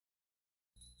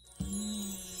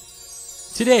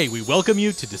Today we welcome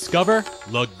you to discover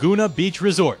Laguna Beach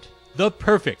Resort, the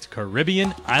perfect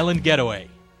Caribbean island getaway.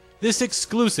 This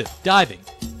exclusive diving,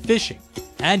 fishing,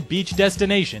 and beach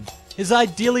destination is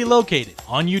ideally located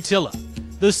on Utila,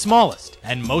 the smallest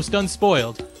and most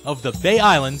unspoiled of the Bay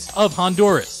Islands of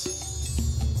Honduras.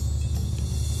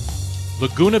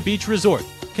 Laguna Beach Resort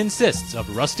consists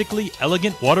of rustically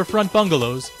elegant waterfront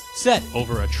bungalows set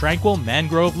over a tranquil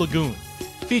mangrove lagoon,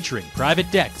 featuring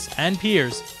private decks and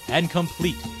piers and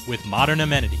complete with modern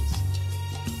amenities.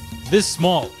 This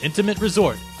small, intimate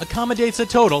resort accommodates a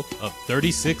total of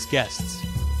 36 guests.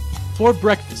 For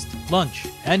breakfast, lunch,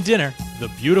 and dinner,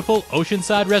 the beautiful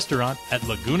oceanside restaurant at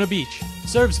Laguna Beach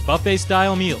serves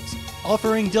buffet-style meals,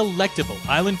 offering delectable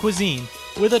island cuisine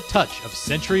with a touch of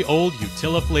century-old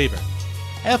Utila flavor.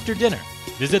 After dinner,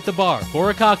 visit the bar for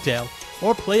a cocktail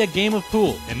or play a game of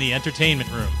pool in the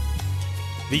entertainment room.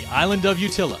 The island of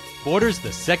Utila borders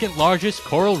the second largest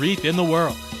coral reef in the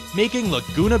world, making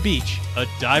Laguna Beach a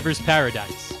diver's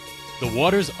paradise. The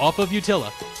waters off of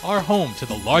Utila are home to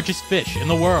the largest fish in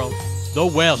the world, the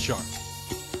whale shark.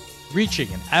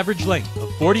 Reaching an average length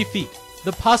of 40 feet,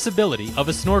 the possibility of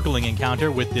a snorkeling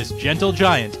encounter with this gentle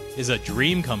giant is a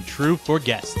dream come true for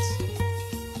guests.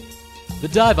 The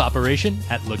dive operation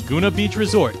at Laguna Beach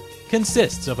Resort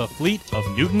consists of a fleet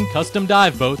of Newton custom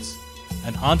dive boats,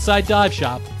 an on-site dive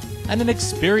shop, and an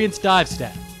experienced dive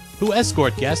staff who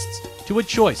escort guests to a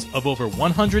choice of over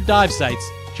 100 dive sites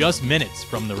just minutes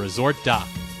from the resort dock.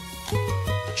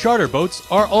 Charter boats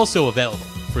are also available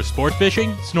for sport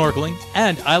fishing, snorkeling,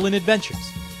 and island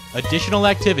adventures. Additional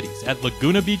activities at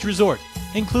Laguna Beach Resort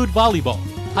include volleyball,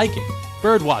 hiking,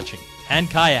 bird watching, and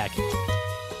kayaking.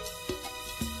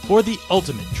 For the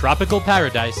ultimate tropical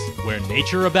paradise where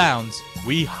nature abounds,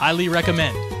 we highly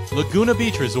recommend Laguna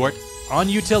Beach Resort on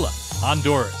Utila,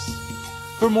 Honduras.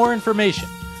 For more information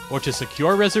or to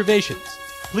secure reservations,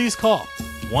 please call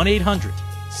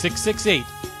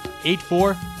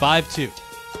 1-800-668-8452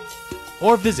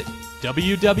 or visit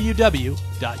www.utila.com.